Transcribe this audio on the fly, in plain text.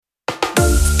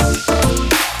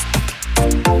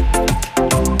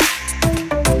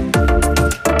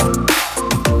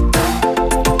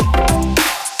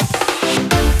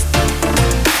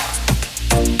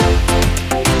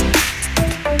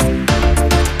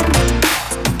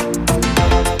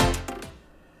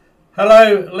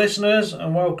Hello, listeners,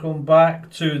 and welcome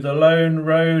back to the Lone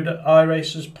Road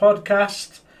iRacers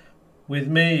podcast with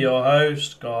me, your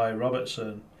host, Guy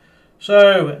Robertson.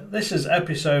 So, this is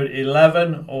episode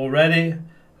 11 already,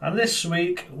 and this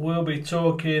week we'll be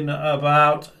talking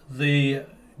about the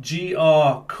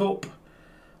GR Cup,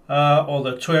 or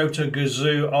the Toyota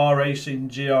Gazoo R Racing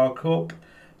GR Cup,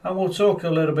 and we'll talk a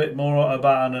little bit more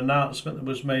about an announcement that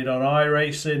was made on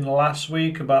iRacing last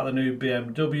week about the new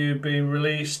BMW being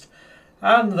released,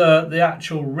 and the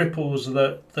actual ripples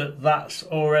that's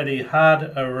already had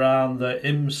around the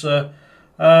IMSA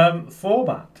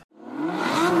format.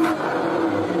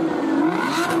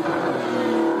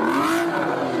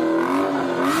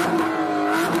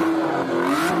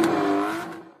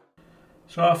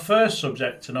 So our first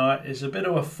subject tonight is a bit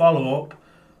of a follow-up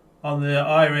on the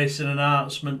iRacing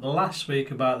announcement last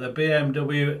week about the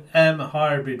BMW M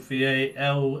Hybrid V8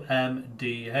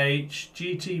 LMDH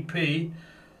GTP.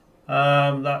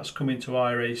 That's coming to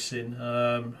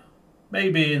iRacing,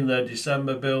 maybe in the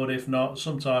December build, if not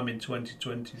sometime in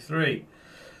 2023.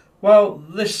 Well,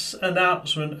 this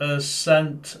announcement has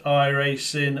sent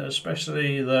iRacing,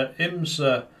 especially the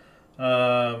IMSA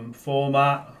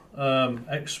format,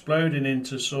 exploding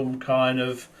into some kind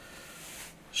of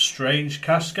strange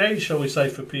cascade, shall we say,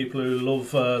 for people who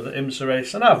love the IMSA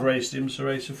race. And I've raced the IMSA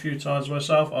race a few times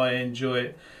myself. I enjoy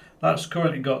it. That's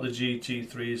currently got the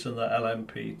GT3s and the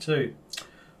LMP2.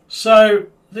 So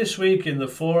this week in the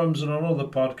forums and on other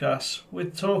podcasts,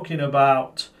 we're talking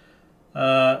about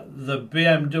the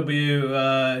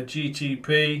BMW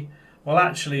GTP will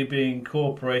actually be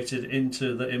incorporated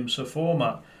into the IMSA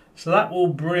format. So that will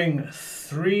bring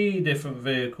 3 different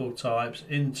vehicle types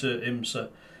into IMSA.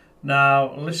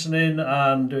 Now, listening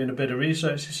and doing a bit of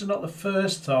research, this is not the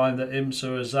first time that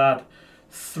IMSA has had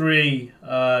 3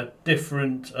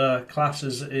 different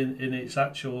classes in its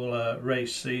actual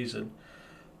race season.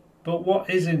 But what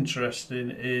is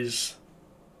interesting is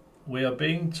we are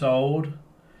being told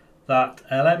that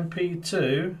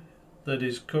LMP2, that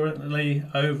is currently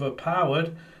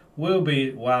overpowered, will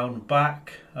be wound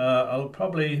back,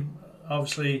 probably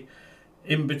obviously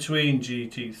in between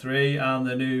GT3 and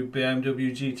the new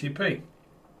BMW GTP.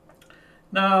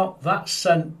 Now, that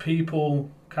sent people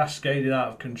cascading out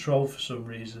of control for some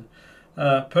reason.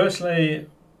 Personally,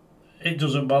 it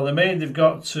doesn't bother me. They've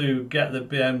got to get the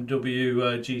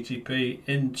BMW GTP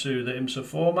into the IMSA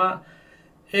format.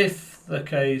 If the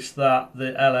case that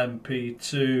the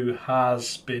LMP2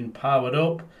 has been powered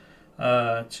up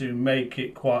to make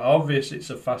it quite obvious it's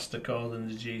a faster car than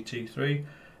the GT3,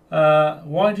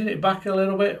 winding it back a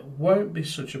little bit won't be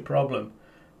such a problem.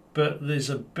 But there's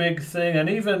a big thing, and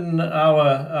even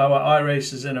our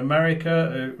iRacers in America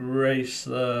who race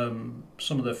some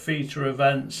of the feature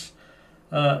events,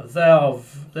 they are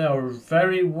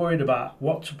very worried about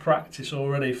what to practice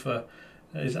already for.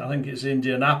 I think it's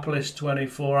Indianapolis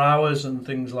 24 hours and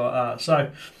things like that.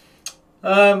 So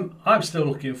I'm still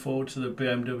looking forward to the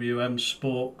BMW M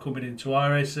Sport coming into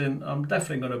iRacing. I'm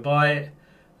definitely going to buy it.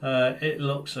 It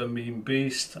looks a mean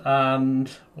beast,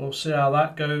 and we'll see how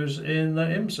that goes in the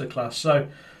IMSA class. So,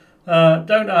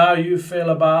 don't know how you feel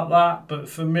about that, but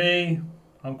for me,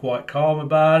 I'm quite calm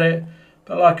about it.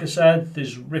 But like I said,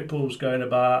 there's ripples going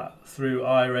about through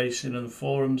iRacing and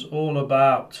forums all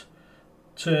about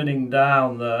turning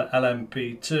down the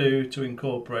LMP2 to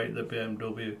incorporate the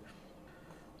BMW.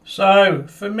 So,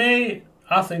 for me,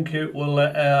 I think it will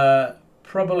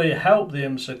probably help the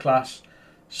IMSA class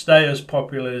stay as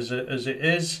popular as it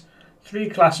is. 3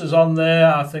 classes on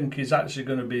there, I think, is actually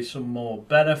going to be some more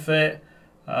benefit.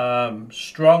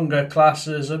 Stronger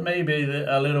classes and maybe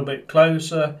a little bit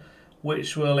closer,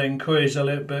 which will encourage a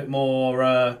little bit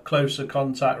more closer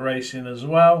contact racing as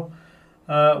well.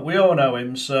 We all know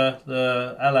IMSA,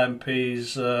 the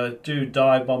LMPs do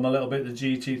dive bomb a little bit the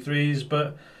GT3s,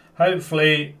 but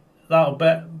hopefully that'll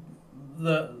bet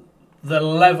the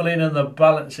levelling and the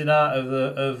balancing out of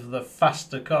the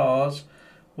faster cars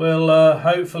will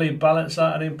hopefully balance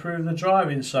out and improve the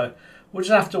driving. So we'll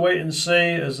just have to wait and see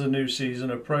as the new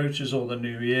season approaches or the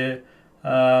new year.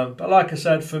 But like I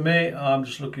said, for me, I'm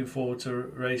just looking forward to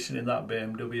racing in that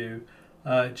BMW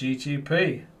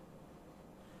GTP.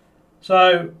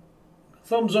 So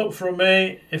thumbs up from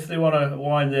me if they want to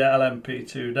wind the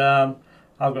LMP2 down.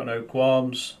 I've got no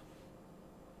qualms.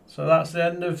 So that's the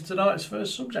end of tonight's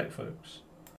first subject, folks.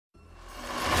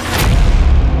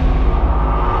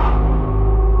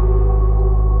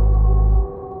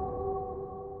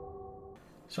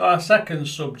 So our second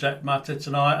subject matter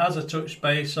tonight, as I touched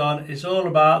base on, is all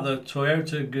about the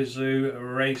Toyota Gazoo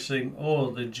Racing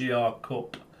or the GR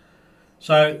Cup.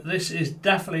 So this is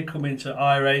definitely coming to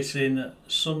iRacing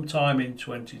sometime in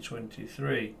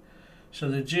 2023. So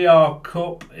the GR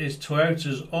Cup is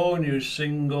Toyota's all-new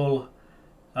single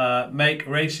make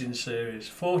racing series.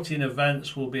 14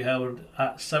 events will be held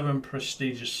at 7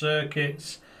 prestigious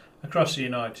circuits across the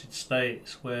United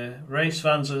States, where race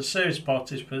fans and series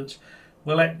participants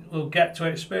will get to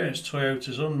experience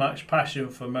Toyota's unmatched passion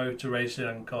for motor racing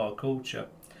and car culture.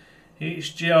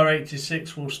 Each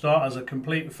GR86 will start as a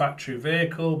complete factory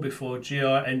vehicle before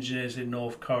GR engineers in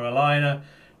North Carolina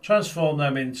transform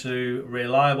them into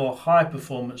reliable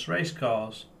high-performance race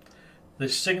cars.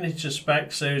 This signature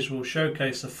spec series will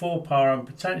showcase the full power and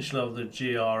potential of the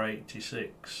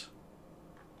GR86.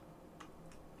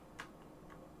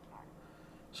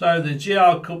 So the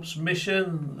GR Cup's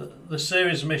mission, the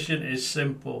series mission is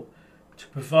simple: to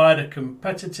provide a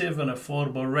competitive and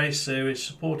affordable race series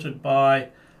supported by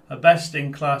a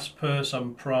best-in-class purse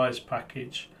and prize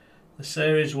package. The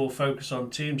series will focus on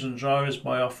teams and drivers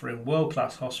by offering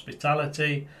world-class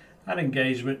hospitality and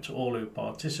engagement to all who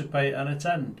participate and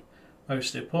attend.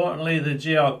 Most importantly, the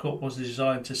GR Cup was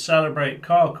designed to celebrate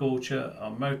car culture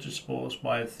and motorsports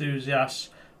by enthusiasts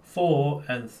for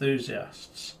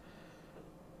enthusiasts.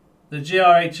 The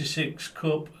GR86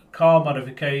 Cup car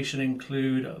modification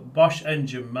include Bosch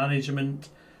engine management,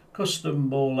 custom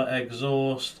Bowler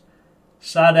exhaust,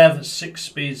 SADEV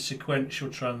 6-speed sequential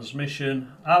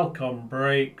transmission, Alcon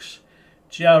brakes,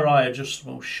 GRI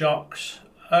adjustable shocks,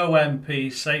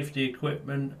 OMP safety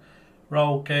equipment,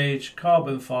 roll cage,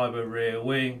 carbon fibre rear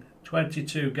wing,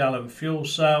 22-gallon fuel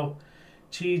cell,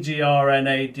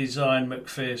 TGRNA design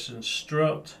McPherson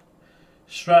strut,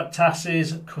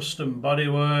 Stratasys custom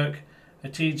bodywork, a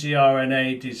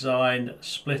TGRNA designed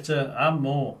splitter and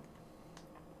more.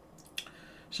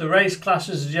 So Race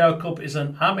Classes GR Cup is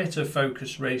an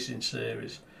amateur-focused racing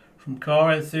series. From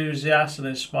car enthusiasts and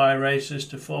inspired racers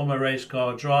to former race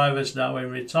car drivers now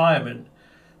in retirement,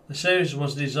 the series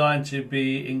was designed to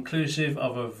be inclusive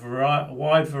of a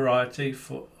wide variety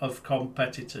of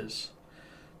competitors.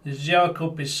 The GR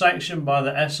Cup is sanctioned by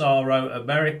the SRO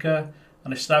America,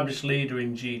 an established leader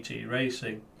in GT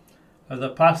racing. Over the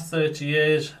past 30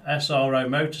 years, SRO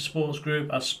Motorsports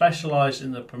Group has specialised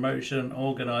in the promotion and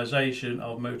organisation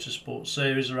of motorsport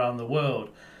series around the world.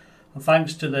 And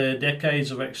thanks to their decades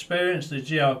of experience, the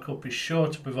GR Cup is sure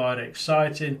to provide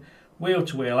exciting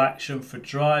wheel-to-wheel action for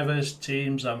drivers,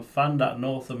 teams and fans at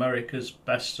North America's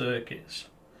best circuits.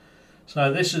 So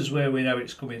this is where we know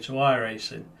it's coming to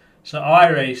iRacing. So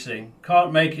iRacing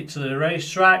can't make it to the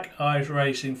racetrack.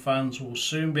 iRacing fans will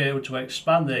soon be able to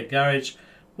expand their garage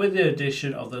with the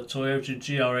addition of the Toyota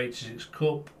GR86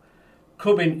 Cup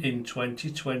coming in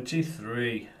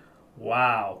 2023.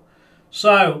 Wow.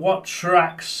 So what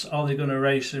tracks are they going to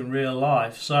race in real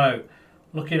life? So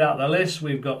looking at the list,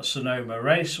 we've got Sonoma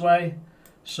Raceway,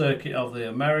 Circuit of the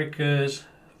Americas,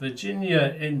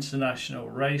 Virginia International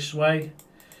Raceway,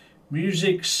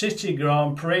 Music City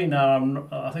Grand Prix. Now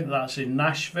I think that's in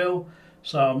Nashville,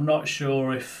 so I'm not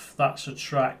sure if that's a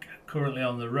track currently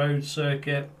on the road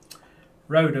circuit.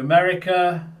 Road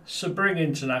America, Sebring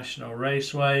International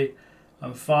Raceway,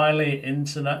 and finally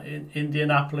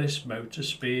Indianapolis Motor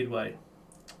Speedway.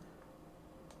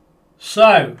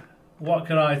 So, what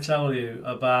can I tell you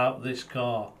about this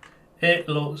car? It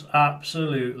looks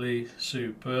absolutely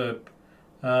superb.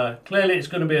 Clearly it's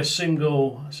going to be a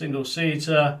single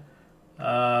seater.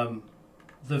 The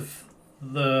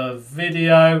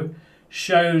video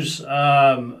shows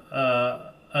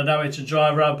an amateur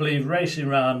driver, I believe, racing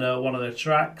around one of the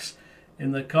tracks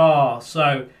in the car.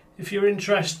 So if you're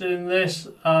interested in this,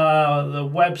 the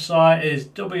website is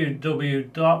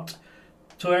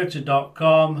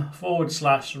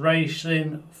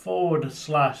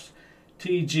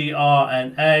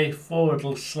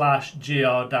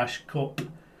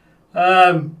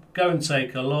Go and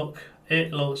take a look.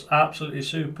 It looks absolutely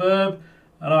superb,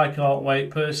 and I can't wait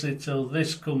personally till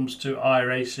this comes to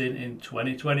iRacing in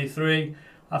 2023.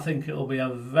 I think it'll be a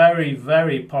very,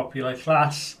 very popular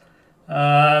class.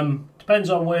 Depends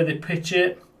on where they pitch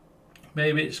it.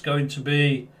 Maybe it's going to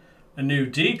be a new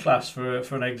D class for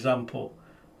an example.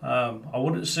 I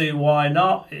wouldn't see why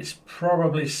not. It's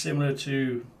probably similar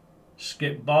to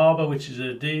Skip Barber, which is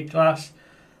a D class.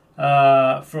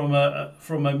 From a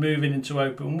moving into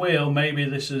open wheel, maybe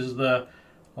this is the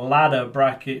ladder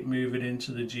bracket moving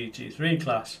into the GT3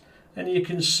 class. And you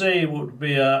can see it would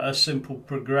be a simple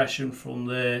progression from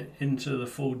there into the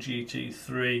full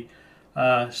GT3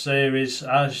 series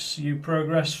as you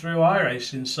progress through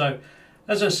iRacing. So,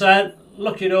 as I said,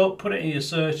 look it up, put it in your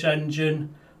search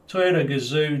engine, Toyota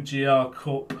Gazoo GR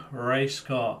Cup race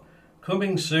car.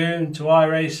 coming soon to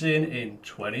iRacing in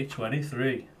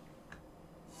 2023.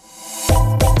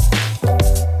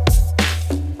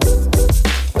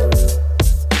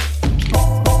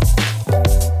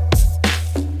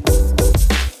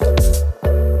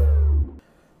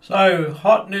 So,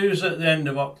 hot news at the end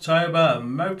of October,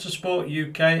 Motorsport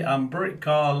UK and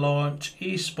Britcar launch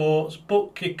eSports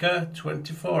Book Kicker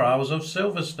 24 Hours of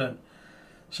Silverstone.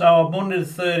 So on Monday the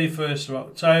 31st of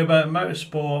October,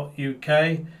 Motorsport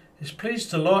UK is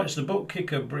pleased to launch the Book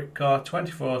Kicker Britcar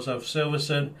 24 Hours of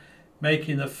Silverstone,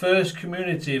 making the first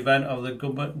community event of the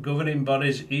governing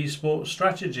body's eSports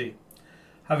strategy.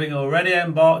 Having already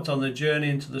embarked on the journey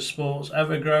into the sport's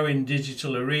ever-growing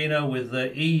digital arena with the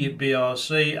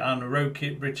eBRC and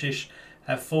Rokit British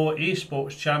F4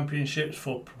 Esports Championships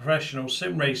for professional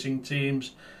sim racing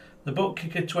teams, the Book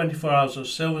Kicker 24 Hours of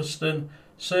Silverstone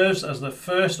serves as the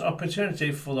first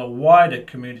opportunity for the wider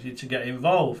community to get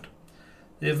involved.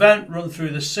 The event, run through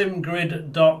the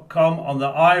simgrid.com on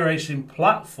the iRacing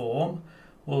platform,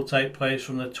 will take place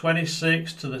from the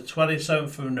 26th to the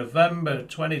 27th of November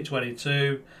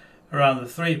 2022 around the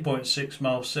 3.6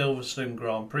 mile Silverstone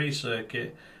Grand Prix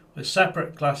circuit, with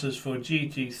separate classes for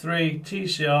GT3,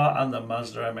 TCR and the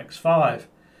Mazda MX-5.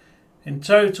 In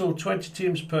total, 20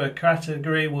 teams per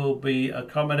category will be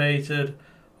accommodated,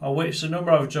 of which the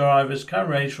number of drivers can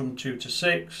range from 2 to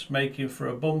 6, making for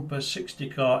a bumper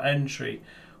 60-car entry,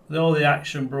 with all the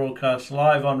action broadcast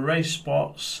live on Race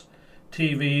Spots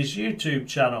TV's YouTube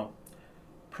channel.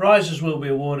 Prizes will be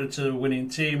awarded to the winning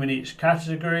team in each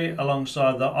category,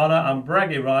 alongside the honour and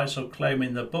bragging rights of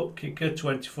claiming the Book Kicker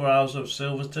 24 Hours of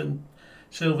Silverstone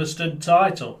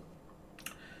title.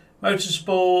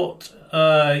 Motorsport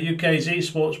UK's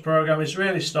esports programme is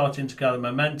really starting to gather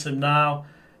momentum now,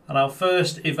 and our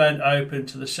first event open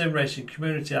to the sim racing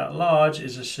community at large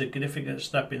is a significant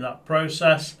step in that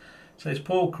process, says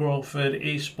Paul Crawford,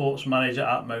 esports manager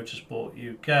at Motorsport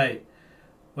UK.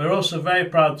 We're also very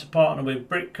proud to partner with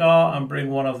Britcar and bring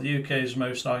one of the UK's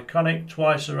most iconic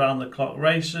twice around the clock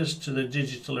races to the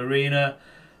digital arena,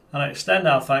 and extend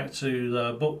our thanks to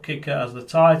the Book Kicker as the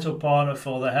title partner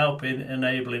for their help in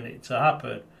enabling it to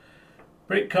happen.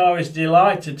 Britcar is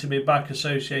delighted to be back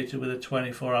associated with a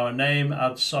 24-hour name,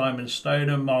 adds Simon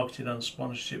Stoneham, Marketing and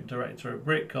Sponsorship Director at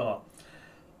Britcar.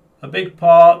 A big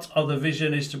part of the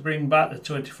vision is to bring back the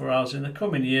 24 hours in the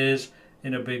coming years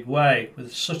in a big way.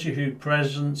 With such a huge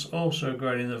presence also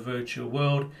growing in the virtual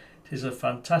world, it is a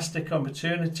fantastic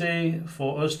opportunity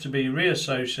for us to be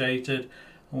reassociated,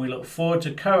 and we look forward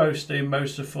to co-hosting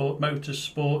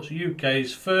Motorsports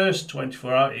UK's first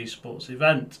 24-hour esports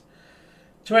event.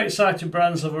 Two excited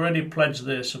brands have already pledged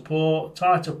their support.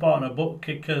 Title partner Book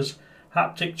Kickers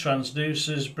haptic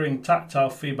transducers bring tactile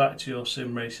feedback to your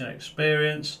sim racing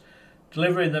experience,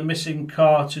 delivering the missing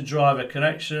car to driver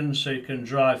connection so you can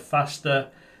drive faster,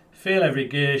 feel every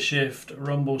gear shift,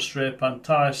 rumble strip and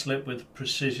tyre slip with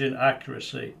precision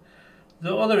accuracy.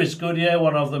 The other is Goodyear,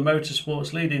 one of the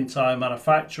motorsport's leading tyre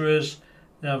manufacturers.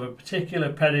 They have a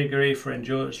particular pedigree for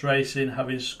endurance racing,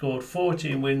 having scored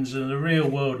 14 wins in the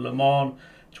real-world Le Mans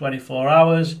 24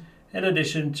 hours, in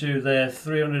addition to their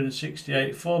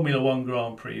 368 Formula 1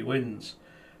 Grand Prix wins.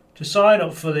 To sign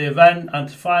up for the event and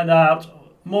to find out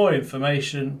more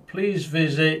information, please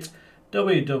visit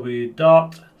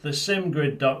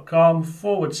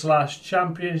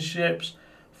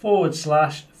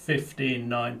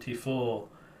www.thesimgrid.com/championships/1594.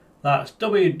 That's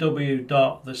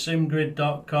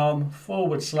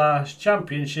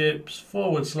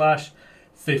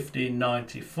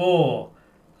www.thesimgrid.com/championships/1594.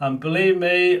 And believe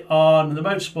me, on the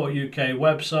Motorsport UK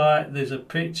website, there's a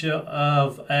picture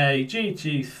of a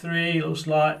GT3, looks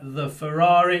like the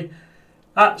Ferrari,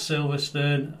 at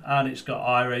Silverstone, and it's got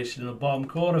iRacing in the bottom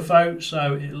corner, folks,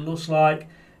 so it looks like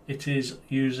it is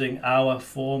using our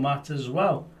format as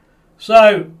well.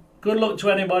 So, good luck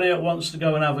to anybody that wants to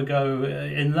go and have a go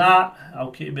in that. I'll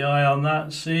keep my eye on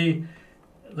that, see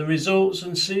the results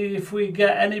and see if we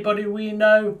get anybody we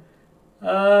know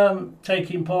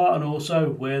taking part, and also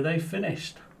where they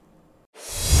finished.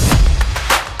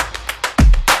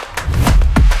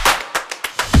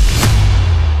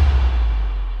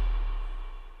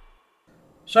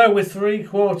 So we're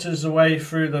 3/4 away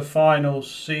through the final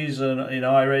season in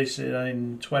iRacing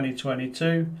in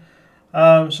 2022.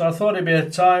 So I thought it'd be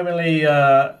timely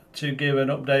to give an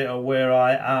update on where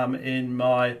I am in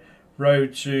my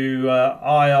road to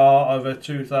IR over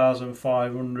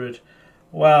 2,500.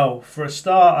 Well, for a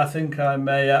start, I think I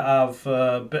may have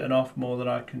bitten off more than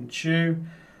I can chew.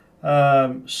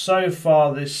 So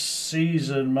far this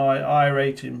season, my I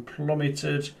rating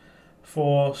plummeted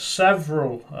for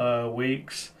several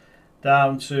weeks.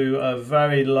 down to a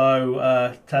very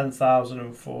low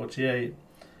 10,048.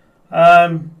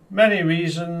 Many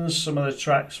reasons. Some of the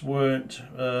tracks weren't,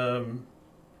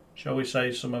 shall we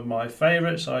say, some of my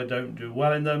favourites. I don't do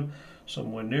well in them.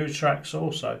 Some were new tracks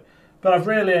also. But I've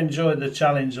really enjoyed the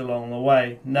challenge along the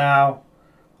way. Now,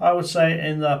 I would say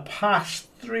in the past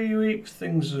 3 weeks,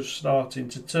 things are starting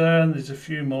to turn. There's a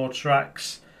few more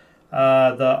tracks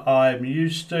that I'm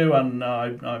used to and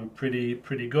I'm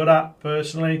pretty good at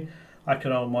personally. I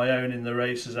can hold my own in the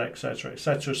races, etc,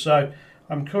 etc. So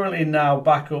I'm currently now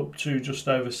back up to just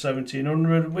over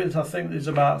 1,700 with, I think there's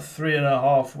about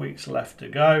 3.5 weeks left to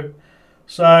go.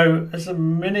 So as a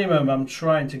minimum, I'm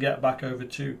trying to get back over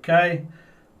 2k.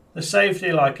 The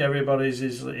safety, like everybody's,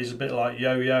 is a bit like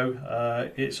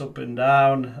yo-yo. It's up and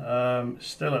down.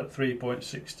 Still at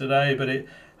 3.6 today, but it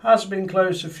has been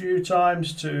close a few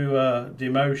times to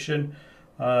demotion.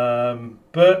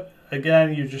 But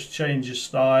again, you just change your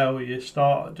style. You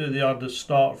do the odd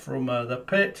start from the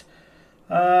pit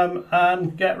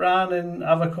and get round and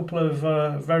have a couple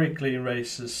of very clean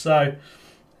races. So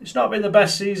it's not been the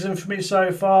best season for me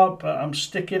so far, but I'm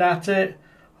sticking at it.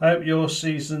 I hope your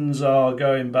seasons are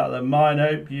going better than mine. I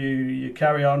hope you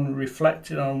carry on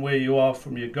reflecting on where you are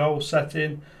from your goal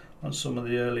setting on some of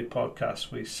the early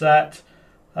podcasts we set.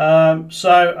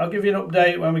 So I'll give you an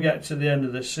update when we get to the end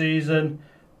of the season,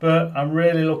 but I'm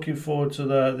really looking forward to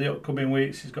the upcoming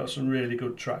weeks. He's got some really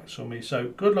good tracks for me. So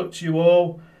good luck to you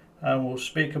all, and we'll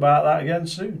speak about that again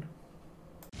soon.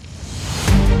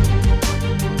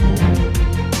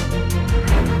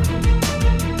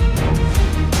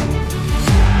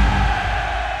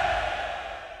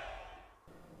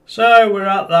 So we're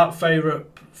at that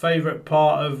favourite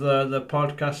part of the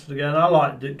podcast again. I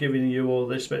like giving you all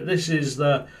this, but this is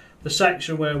the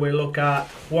section where we look at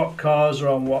what cars are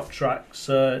on what tracks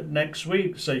next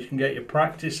week, so you can get your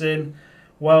practice in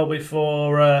well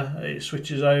before it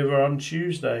switches over on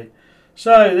Tuesday.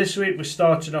 So this week we're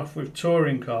starting off with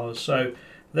touring cars. So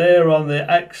they're on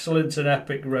the excellent and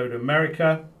epic Road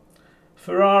America.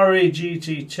 Ferrari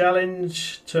GT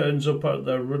Challenge turns up at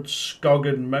the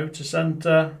Rudskogen Motor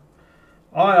Centre.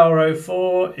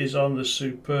 IR04 is on the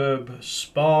superb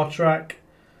Spa track.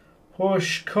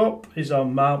 Porsche Cup is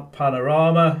on Mount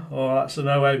Panorama, or that's an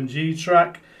OMG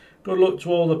track. Good luck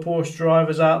to all the Porsche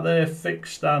drivers out there,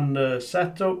 fixed and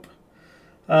set up.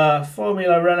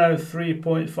 Formula Renault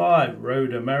 3.5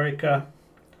 Road America.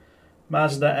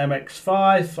 Mazda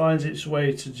MX-5 finds its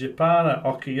way to Japan at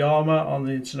Okayama on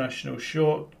the International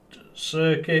Short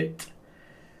Circuit.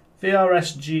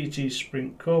 VRS GT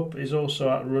Sprint Cup is also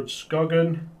at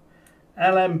Rudskogen.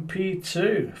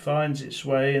 LMP2 finds its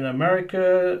way in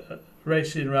America,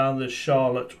 racing around the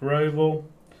Charlotte Roval.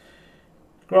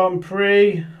 Grand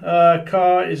Prix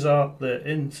car is at the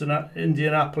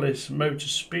Indianapolis Motor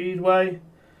Speedway.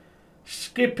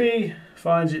 Skippy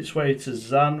finds its way to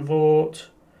Zandvoort.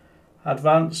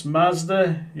 Advanced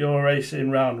Mazda, you're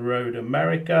racing round Road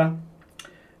America.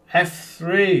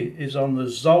 F3 is on the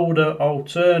Zolder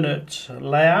alternate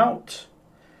layout.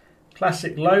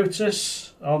 Classic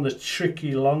Lotus on the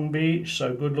tricky Long Beach,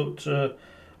 so good luck to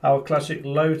our Classic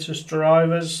Lotus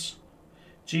drivers.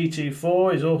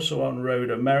 GT4 is also on Road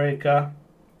America.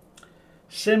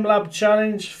 SimLab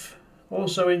Challenge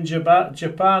also in Japan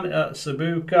at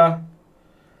Suzuka.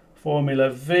 Formula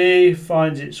V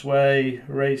finds its way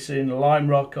racing Lime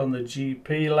Rock on the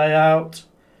GP layout.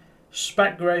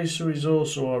 Spec Racer is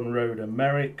also on Road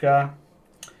America.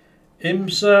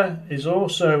 IMSA is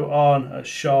also on a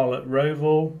Charlotte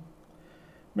Roval.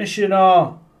 Mission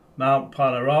R, Mount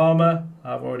Panorama.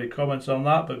 I've already commented on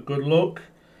that, but good luck.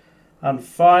 And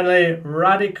finally,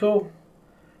 Radical,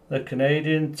 the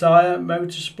Canadian Tire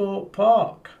Motorsport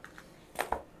Park.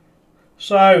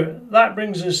 So that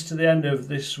brings us to the end of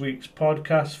this week's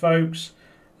podcast, folks.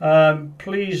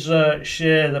 Please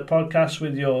share the podcast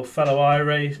with your fellow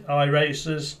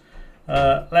iRacers.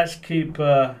 Let's keep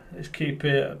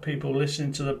people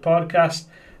listening to the podcast.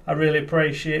 I really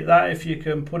appreciate that if you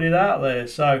can put it out there.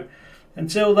 So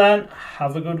until then,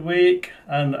 have a good week,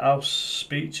 and I'll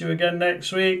speak to you again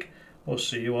next week. We'll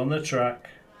see you on the track.